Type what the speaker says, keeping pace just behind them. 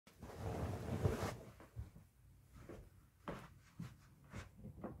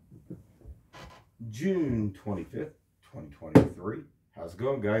June 25th, 2023. How's it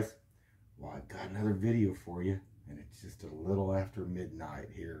going, guys? Well, I've got another video for you, and it's just a little after midnight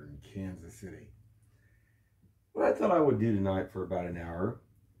here in Kansas City. What I thought I would do tonight for about an hour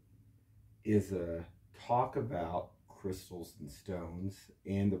is talk about crystals and stones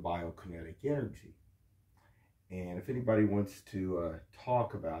and the biokinetic energy. And if anybody wants to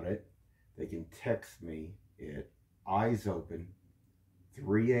talk about it, they can text me at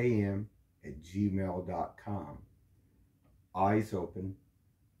eyesopen3am@gmail.com.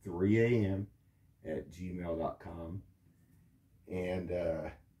 eyesopen3am@gmail.com. And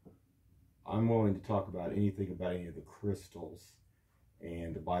I'm willing to talk about anything about any of the crystals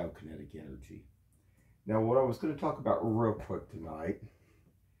and the biokinetic energy. Now, what I was going to talk about real quick tonight,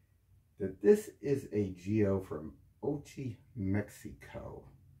 that this is a geo from Ochi, Mexico.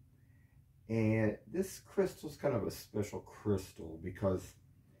 And this crystal is kind of a special crystal because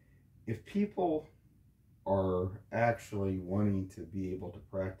if people are actually wanting to be able to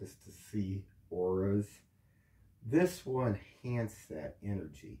practice to see auras, this will enhance that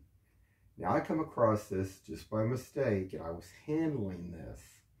energy. Now, I come across this just by mistake, and I was handling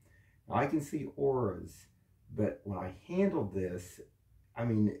this. Now, I can see auras, but when I handled this, I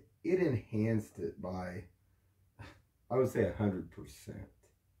mean, it enhanced it by, I would say, 100%.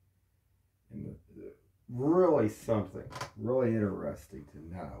 And really something really interesting to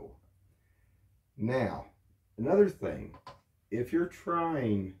know. Now, another thing, if you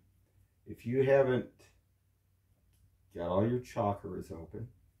haven't got all your chakras open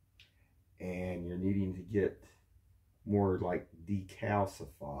and you're needing to get more like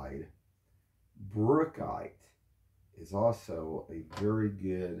decalcified, brookite is also a very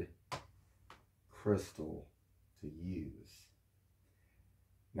good crystal to use.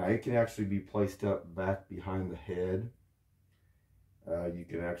 Now, it can actually be placed up back behind the head. You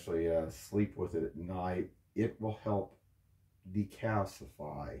can actually sleep with it at night. It will help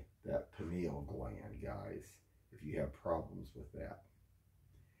decalcify that pineal gland, guys, if you have problems with that.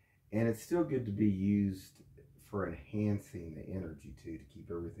 And it's still good to be used for enhancing the energy, too, to keep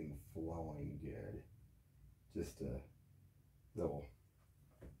everything flowing good. Just a little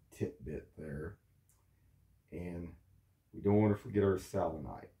tidbit there. And we don't want to forget our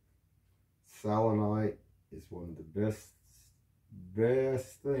selenite. Selenite is one of the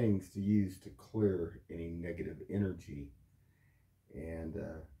best things to use to clear any negative energy. And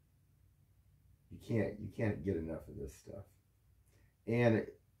you can't get enough of this stuff. And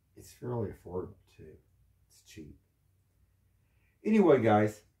it's fairly affordable too. It's cheap. Anyway,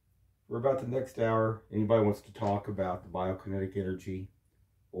 guys, for about the next hour, anybody wants to talk about the biokinetic energy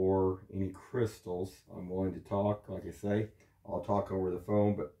or any crystals, I'm willing to talk. Like I say, I'll talk over the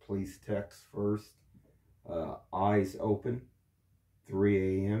phone, but please text first.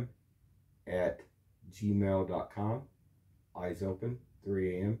 eyesopen3am@gmail.com.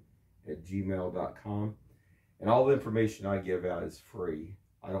 eyesopen3am@gmail.com. And all the information I give out is free.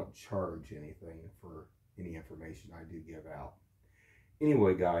 I don't charge anything for any information I do give out.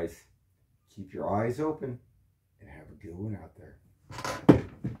 Anyway, guys, keep your eyes open and have a good one out there.